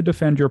right to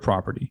defend your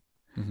property,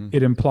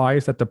 it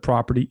implies that the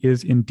property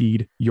is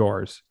indeed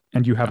yours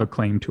and you have a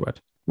claim to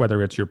it,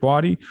 whether it's your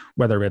body,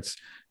 whether it's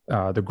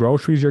the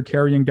groceries you're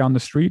carrying down the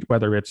street,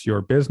 whether it's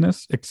your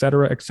business, et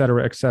cetera, et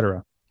cetera, et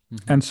cetera.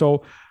 And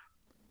so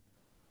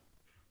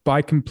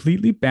by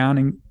completely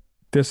banning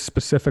this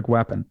specific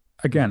weapon,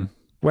 again,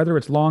 whether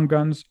it's long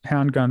guns,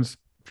 handguns,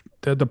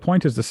 the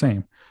point is the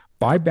same.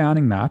 By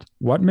banning that,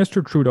 what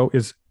Mr. Trudeau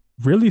is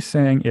really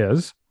saying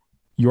is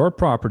your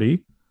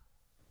property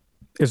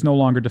is no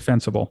longer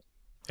defensible.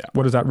 Yeah.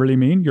 What does that really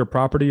mean? Your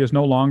property is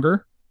no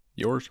longer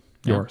yours.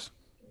 Yours.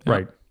 Yeah.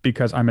 Right.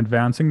 Because I'm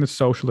advancing the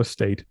socialist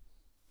state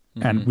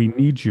and we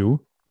need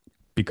you,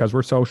 because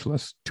we're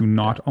socialists, to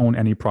not own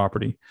any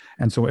property.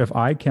 And so if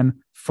I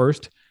can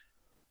first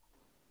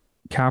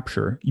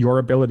capture your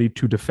ability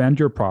to defend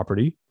your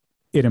property,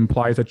 it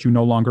implies that you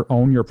no longer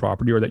own your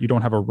property or that you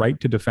don't have a right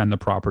to defend the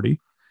property.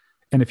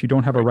 And if you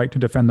don't have a right to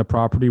defend the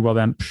property, well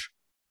then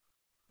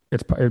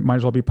it might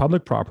as well be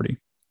public property.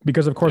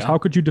 Because of course, how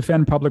could you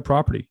defend public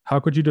property? How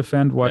could you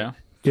defend what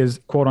is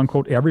quote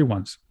unquote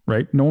everyone's,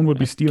 right? No one would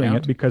be stealing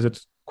it because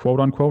it's quote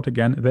unquote,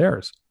 again,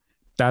 theirs.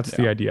 That's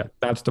the idea.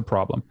 That's the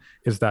problem,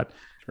 is that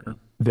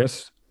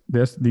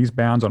these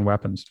bans on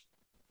weapons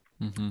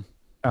and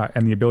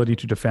the ability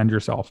to defend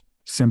yourself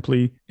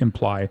simply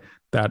imply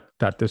that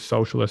this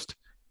socialist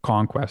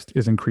conquest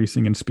is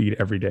increasing in speed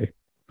every day.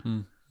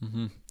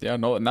 Yeah,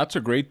 no, and that's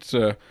a great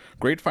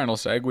final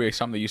segue.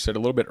 Something that you said a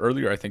little bit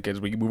earlier, I think,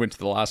 as we move into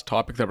the last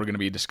topic that we're going to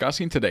be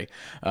discussing today,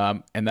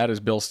 and that is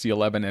Bill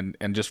C-11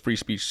 and just free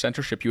speech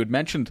censorship. You had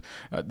mentioned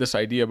this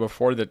idea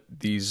before that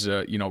these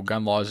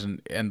gun laws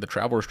and the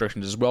travel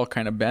restrictions as well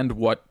kind of bend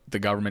what the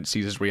government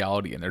sees as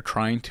reality, and they're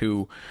trying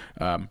to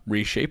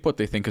reshape what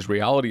they think is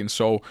reality. And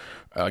so,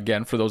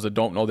 again, for those that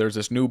don't know, there's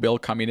this new bill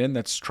coming in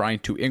that's trying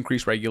to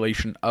increase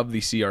regulation of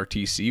the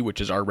CRTC,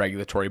 which is our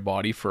regulatory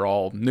body for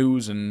all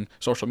news and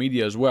social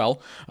media as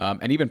well,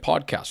 and even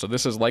podcasts. So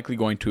this is likely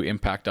going to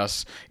impact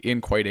us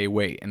in quite a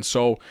way. And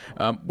so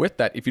with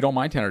that, if you don't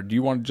mind, Tanner, do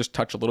you want to just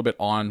touch a little bit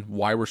on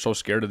why we're so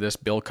scared of this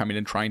bill coming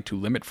in trying to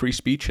limit free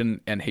speech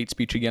and hate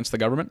speech against the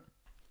government?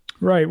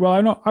 Right.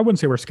 Well, I wouldn't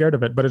say we're scared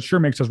of it, but it sure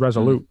makes us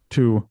resolute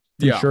to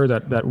ensure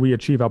that we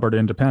achieve Alberta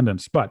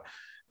independence. But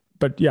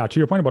yeah, to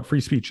your point about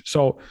free speech.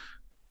 So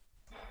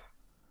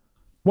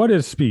what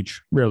is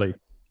speech really?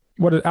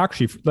 What is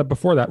actually,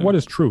 before that, what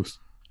is truth?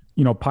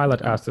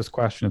 Pilate asked this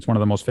question. It's one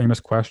of the most famous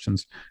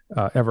questions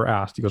ever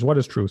asked. He goes, what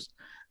is truth?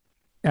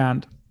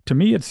 And to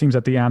me, it seems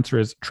that the answer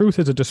is truth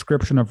is a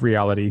description of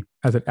reality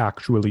as it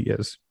actually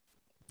is.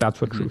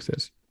 That's what truth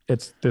is.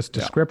 It's this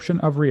description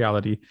of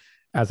reality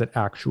as it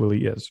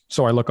actually is.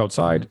 So I look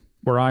outside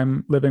where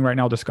I'm living right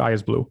now, the sky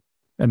is blue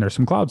and there's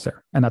some clouds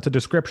there. And that's a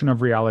description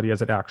of reality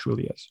as it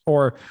actually is.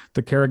 Or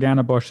the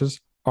Caragana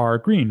bushes are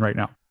green right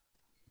now.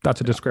 That's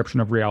a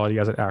description of reality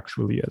as it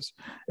actually is.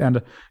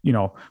 And,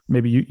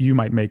 maybe you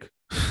might make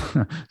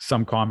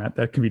some comment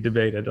that can be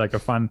debated, like a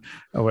fun,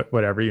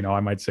 whatever, I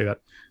might say that,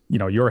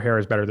 your hair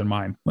is better than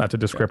mine. That's a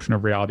description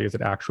of reality as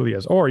it actually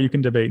is. Or you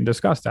can debate and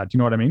discuss that. Do you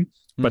know what I mean?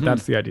 But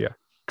that's the idea.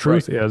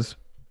 Truth is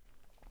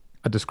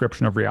a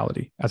description of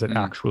reality as it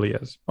actually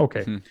is.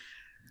 Okay.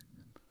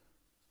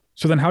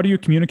 So then how do you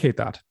communicate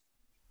that?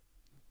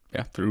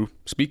 Yeah, through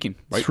speaking,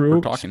 right?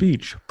 Through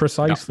speech,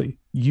 precisely.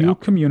 You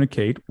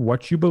communicate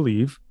what you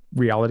believe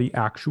reality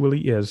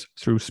actually is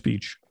through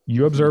speech.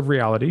 You observe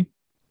reality,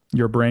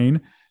 your brain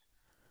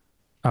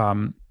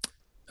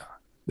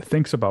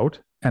thinks about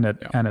and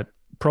it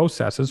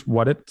processes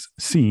what it's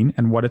seen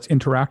and what it's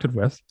interacted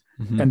with.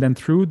 And then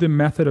through the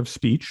method of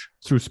speech,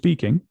 through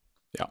speaking,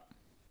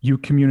 you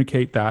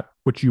communicate that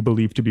which you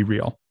believe to be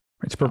real.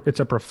 It's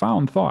a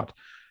profound thought.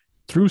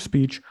 Through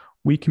speech,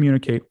 we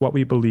communicate what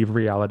we believe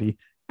reality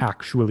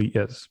actually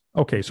is.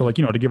 Okay, so like,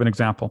 to give an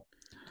example.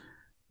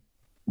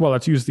 Well,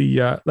 let's use the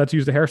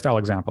hairstyle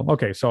example.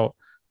 Okay, so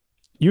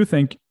you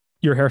think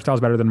your hairstyle is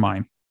better than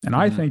mine, and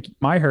I think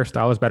my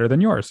hairstyle is better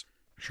than yours.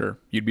 Sure,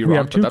 you'd be We wrong,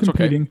 have two but that's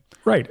competing, okay.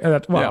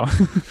 right? Wow.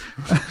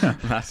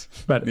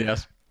 But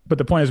Yes. But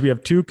the point is, we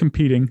have two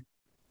competing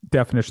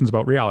definitions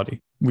about reality.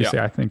 We say,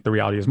 I think the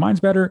reality is mine's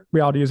better.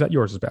 Reality is that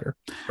yours is better.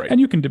 Right. And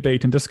you can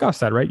debate and discuss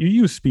that, right? You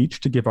use speech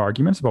to give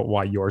arguments about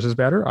why yours is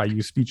better. I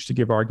use speech to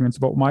give arguments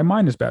about why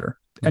mine is better.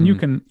 And you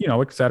can,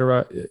 et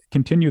cetera,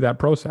 continue that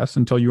process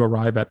until you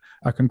arrive at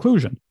a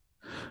conclusion.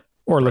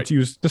 Or let's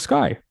use the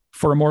sky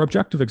for a more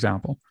objective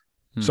example.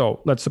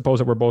 So let's suppose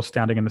that we're both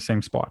standing in the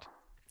same spot.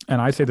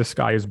 And I say the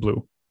sky is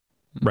blue,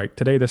 right?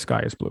 Today the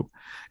sky is blue.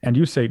 And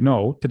you say,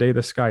 no, today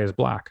the sky is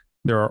black.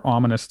 There are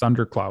ominous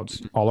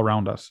thunderclouds all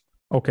around us.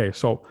 Okay,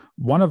 so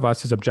one of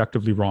us is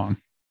objectively wrong,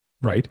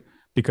 right?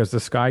 Because the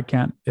sky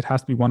it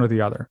has to be one or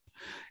the other.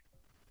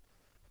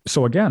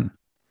 So again,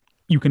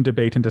 you can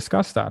debate and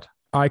discuss that.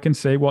 I can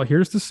say, well,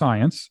 here's the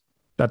science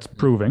that's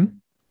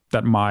proving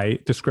that my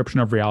description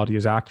of reality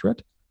is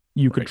accurate.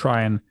 You could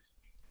try and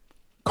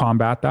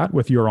combat that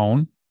with your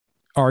own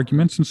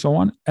arguments and so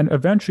on. And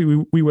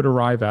eventually we would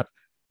arrive at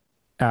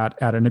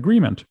an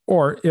agreement.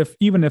 Or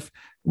even if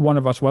one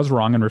of us was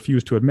wrong and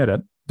refused to admit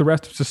it, the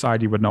rest of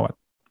society would know it,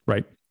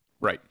 right?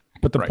 Right.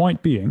 But the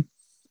point being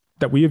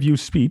that we have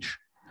used speech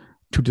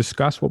to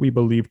discuss what we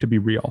believe to be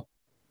real.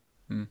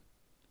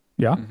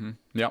 Yeah?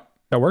 Yeah.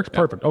 That works?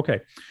 Perfect.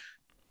 Okay.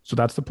 So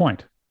that's the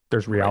point.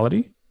 There's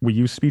reality. We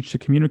use speech to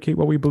communicate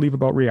what we believe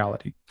about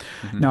reality.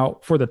 Now,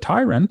 for the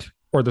tyrant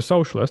or the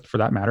socialist, for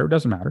that matter, it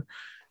doesn't matter,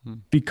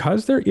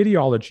 because their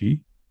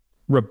ideology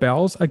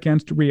rebels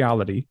against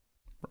reality,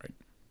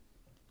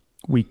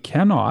 we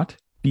cannot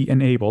be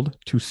enabled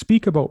to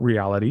speak about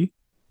reality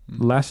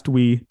lest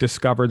we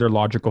discover their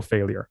logical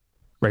failure,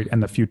 right?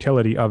 And the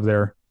futility of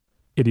their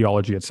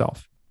ideology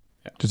itself.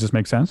 Does this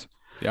make sense?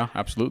 Yeah,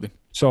 absolutely.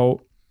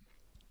 So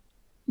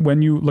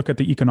when you look at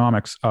the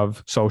economics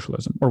of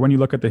socialism, or when you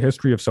look at the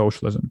history of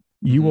socialism,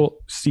 you will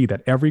see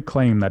that every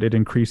claim that it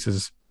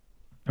increases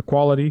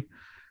equality,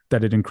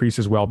 that it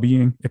increases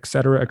well-being, et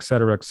cetera,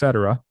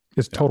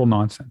 is total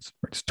nonsense.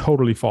 It's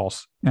totally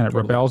false. And it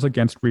rebels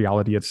against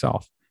reality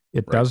itself.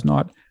 It does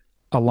not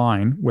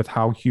align with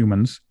how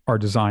humans are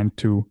designed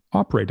to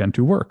operate and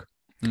to work.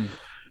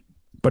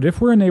 But if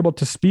we're enabled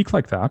to speak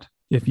like that,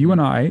 if you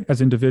and I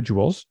as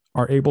individuals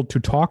are able to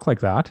talk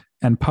like that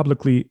and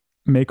publicly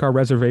make our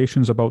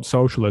reservations about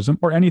socialism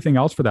or anything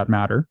else for that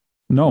matter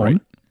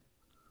known,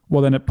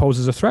 well, then it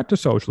poses a threat to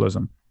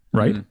socialism,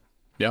 right?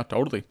 Yeah,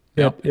 totally.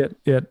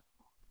 It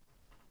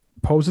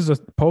poses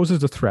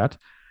a threat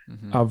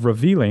of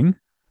revealing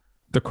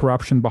the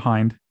corruption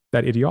behind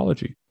that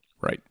ideology.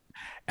 Right.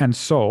 And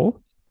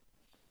so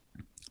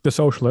the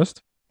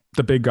socialist,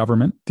 the big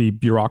government, the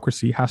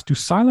bureaucracy has to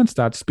silence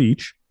that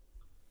speech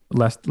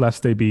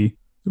lest they be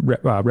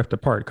ripped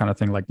apart, kind of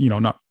thing, like,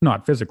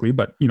 not physically,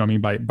 but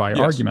by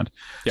argument.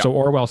 So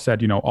Orwell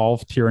said, all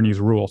tyrannies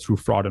rule through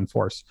fraud and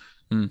force.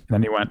 And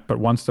then he went, but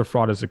once the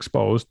fraud is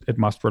exposed, it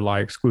must rely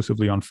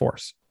exclusively on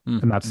force.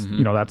 And that's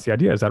that's the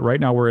idea, is that right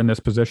now we're in this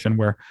position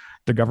where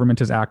the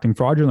government is acting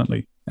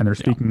fraudulently and they're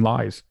speaking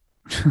lies,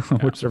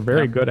 which they're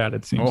very good at,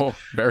 it seems. Oh,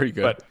 very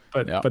good.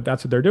 But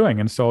that's what they're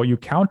doing. And so you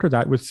counter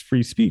that with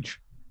free speech.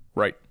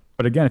 Right.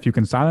 But again, if you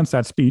can silence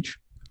that speech,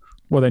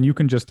 well, then you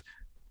can just,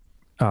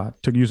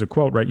 to use a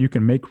quote, right, you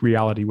can make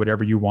reality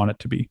whatever you want it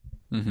to be.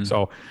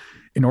 So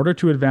in order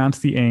to advance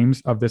the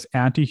aims of this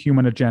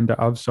anti-human agenda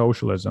of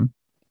socialism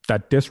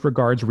that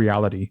disregards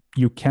reality,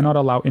 you cannot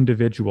allow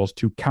individuals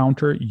to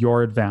counter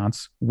your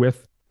advance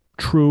with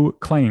true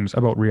claims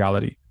about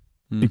reality.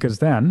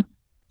 Because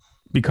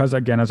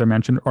again, as I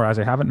mentioned, or as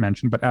I haven't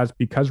mentioned,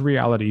 because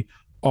reality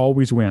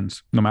always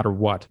wins, no matter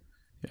what,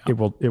 it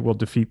will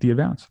defeat the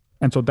advance.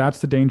 And so that's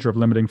the danger of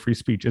limiting free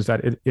speech, is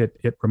that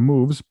it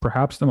removes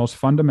perhaps the most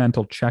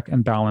fundamental check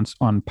and balance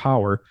on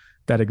power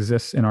that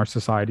exists in our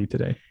society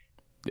today.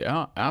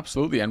 Yeah,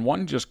 absolutely. And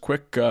one just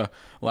quick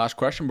last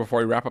question before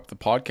we wrap up the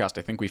podcast.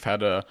 I think we've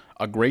had a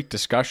great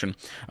discussion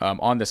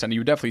on this, and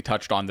you definitely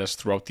touched on this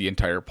throughout the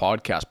entire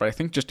podcast. But I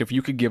think just if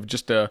you could give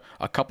just a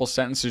couple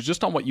sentences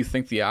just on what you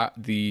think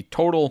the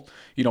total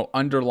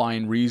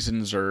underlying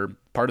reasons or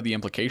part of the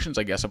implications,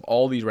 I guess, of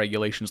all these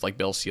regulations like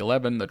Bill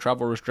C-11, the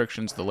travel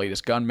restrictions, the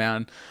latest gun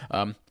ban,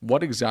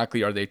 what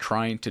exactly are they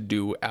trying to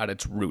do at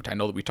its root? I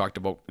know that we talked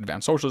about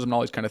advanced socialism and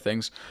all these kind of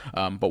things,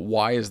 but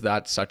why is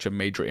that such a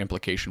major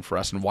implication for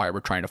us, and why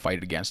we're trying to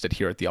fight against it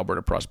here at the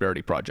Alberta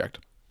Prosperity Project?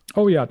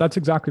 Oh yeah, that's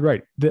exactly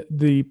right.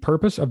 The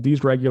purpose of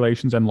these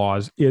regulations and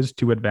laws is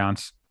to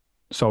advance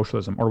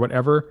socialism, or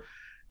whatever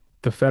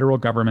the federal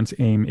government's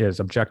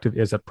objective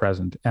is at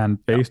present.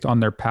 And based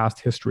on their past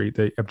history,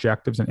 the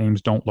objectives and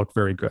aims don't look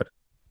very good,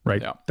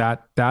 right? Yeah.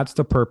 That's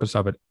the purpose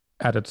of it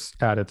at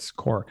its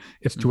core.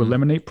 It's to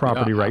eliminate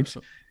property rights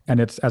And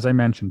it's, as I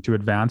mentioned, to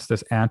advance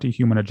this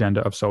anti-human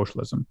agenda of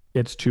socialism.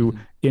 It's to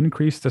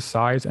increase the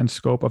size and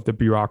scope of the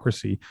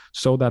bureaucracy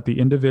so that the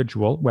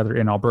individual, whether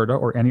in Alberta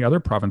or any other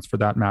province for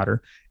that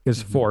matter,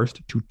 is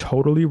forced to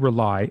totally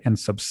rely and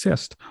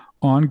subsist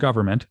on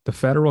government, the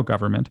federal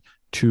government,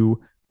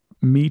 to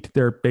meet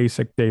their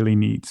basic daily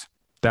needs.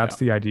 That's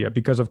the idea.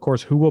 Because, of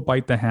course, who will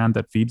bite the hand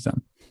that feeds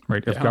them,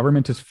 right? If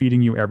government is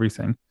feeding you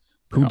everything,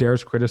 who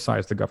dares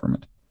criticize the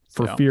government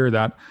for fear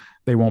that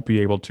they won't be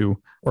able to,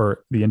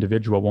 or the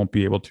individual won't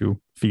be able to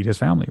feed his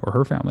family or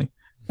her family?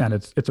 And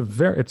it's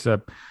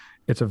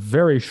a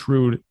very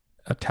shrewd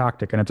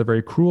tactic, and it's a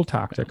very cruel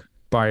tactic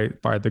by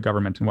the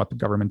government and what the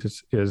government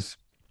is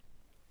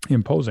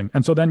imposing.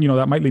 And so then,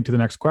 that might lead to the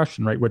next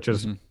question, right? Which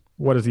is,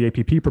 what does the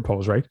APP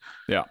propose, right?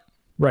 Yeah.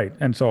 Right.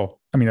 And so,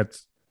 I mean,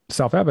 it's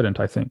self-evident,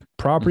 I think.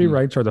 Property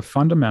rights are the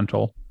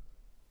fundamental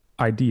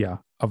idea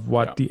of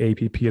what the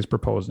APP is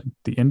proposing.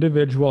 The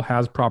individual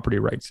has property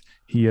rights.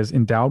 He is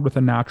endowed with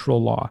a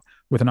natural law,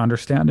 with an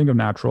understanding of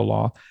natural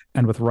law,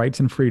 and with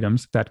rights and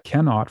freedoms that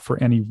cannot, for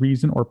any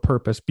reason or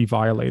purpose, be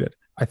violated.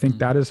 I think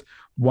that is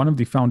one of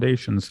the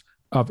foundations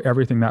of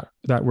everything that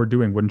we're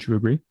doing. Wouldn't you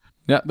agree?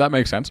 Yeah, that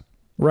makes sense.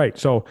 Right.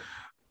 So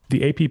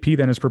the APP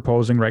then is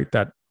proposing, right,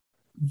 that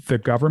the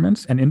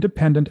governments and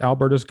independent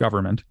Alberta's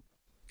government,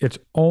 its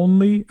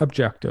only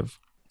objective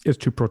is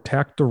to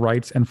protect the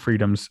rights and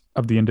freedoms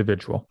of the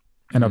individual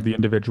and of the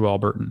individual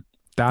Albertan.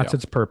 That's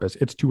its purpose.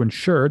 It's to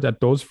ensure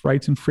that those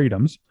rights and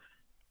freedoms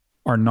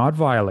are not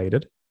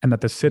violated and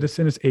that the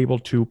citizen is able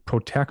to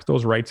protect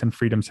those rights and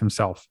freedoms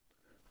himself.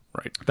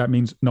 Right. That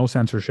means no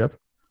censorship,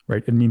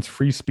 right? It means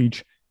free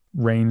speech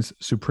reigns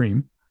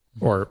supreme,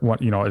 or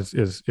what,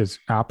 is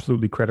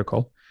absolutely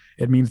critical.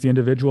 It means the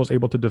individual is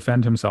able to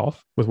defend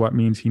himself with what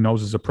means he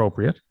knows is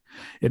appropriate.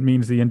 It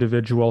means the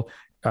individual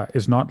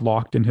is not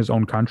locked in his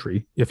own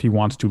country if he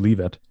wants to leave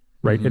it,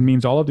 right? It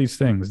means all of these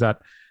things,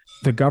 that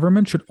the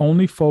government should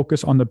only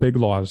focus on the big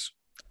laws,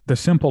 the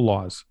simple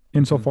laws,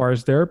 insofar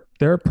as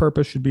their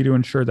purpose should be to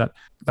ensure that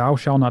thou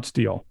shalt not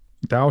steal,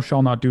 thou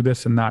shalt not do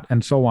this and that,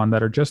 and so on,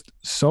 that are just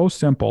so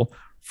simple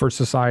for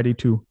society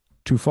to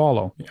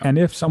follow. Yeah. And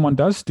if someone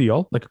does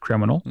steal, like a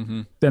criminal,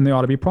 then they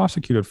ought to be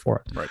prosecuted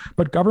for it. Right.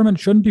 But government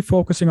shouldn't be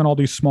focusing on all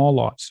these small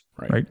laws,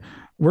 right?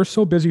 We're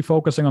so busy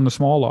focusing on the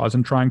small laws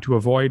and trying to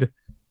avoid,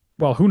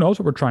 well, who knows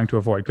what we're trying to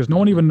avoid, because no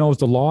one even knows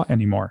the law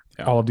anymore.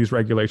 Yeah. All of these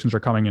regulations are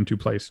coming into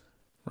place.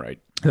 Right.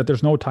 That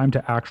there's no time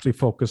to actually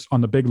focus on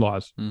the big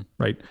laws,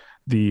 right?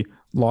 The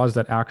laws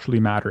that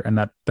actually matter and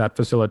that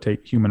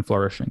facilitate human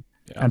flourishing.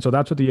 Yeah. And so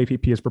that's what the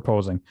APP is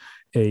proposing,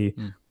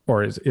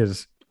 or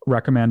is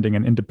recommending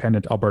an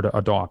independent Alberta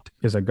adopt,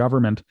 is a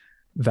government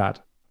that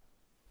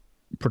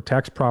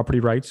protects property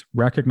rights,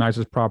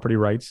 recognizes property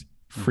rights,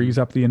 frees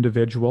up the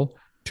individual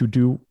to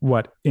do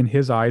what in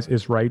his eyes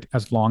is right,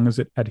 as long as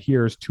it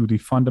adheres to the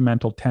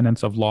fundamental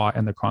tenets of law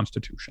and the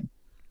Constitution.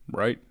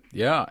 Right.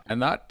 Yeah.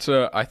 And that,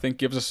 I think,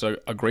 gives us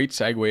a great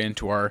segue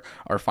into our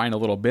final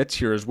little bits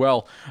here as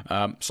well.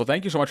 So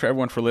thank you so much for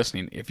everyone for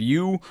listening. If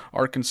you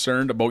are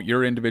concerned about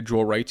your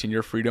individual rights and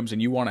your freedoms, and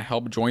you want to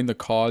help join the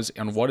cause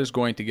and what is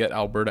going to get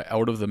Alberta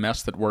out of the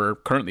mess that we're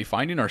currently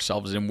finding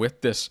ourselves in with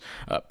this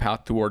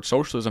path towards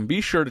socialism, be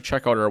sure to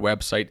check out our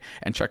website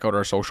and check out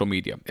our social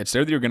media. It's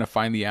there that you're going to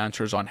find the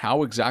answers on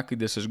how exactly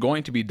this is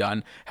going to be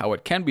done, how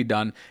it can be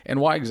done,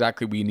 and why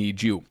exactly we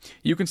need you.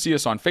 You can see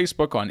us on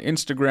Facebook, on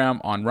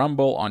Instagram, on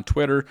Rumble, on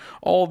Twitter,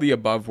 all the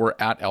above. We're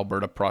at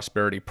Alberta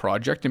Prosperity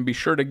Project, and be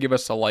sure to give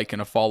us a like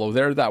and a follow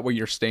there. That way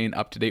you're staying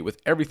up to date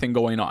with everything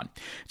going on.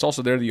 It's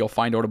also there that you'll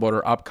find out about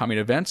our upcoming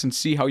events and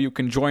see how you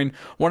can join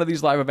one of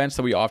these live events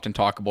that we often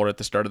talk about at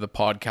the start of the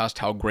podcast,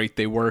 how great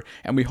they were,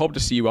 and we hope to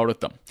see you out at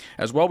them.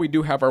 As well, we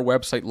do have our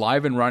website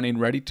live and running,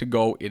 ready to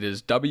go. It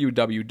is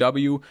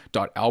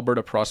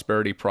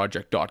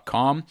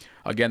www.albertaprosperityproject.com.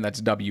 Again, that's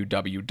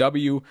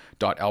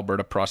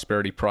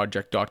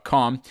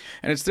www.albertaprosperityproject.com.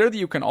 And it's there that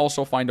you can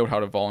also find out how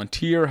to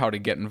volunteer, how to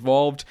get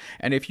involved,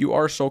 and if you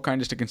are so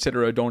kind as to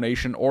consider a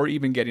donation or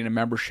even getting a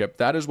membership,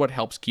 that is what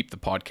helps keep the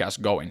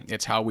podcast going.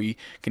 It's how we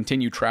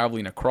continue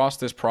traveling across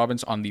this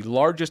province on the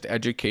largest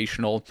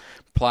educational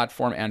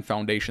platform and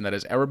foundation that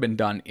has ever been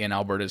done in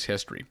Alberta's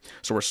history.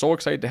 So we're so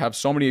excited to have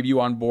so many of you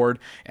on board,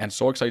 and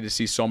so excited to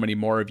see so many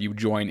more of you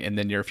join in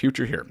the near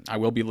future here. I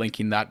will be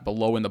linking that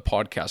below in the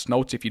podcast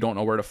notes if you don't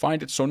know where to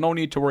find it, so no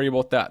need to worry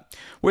about that.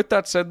 With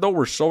that said, though,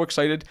 we're so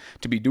excited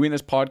to be doing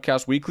this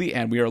podcast weekly,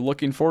 and we are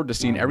looking forward to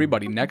seeing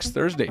everybody next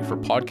Thursday for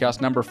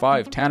podcast number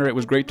 5. Tanner, it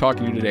was great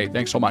talking to you today.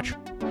 Thanks so much.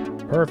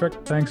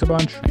 Perfect. Thank you.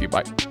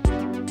 Bye.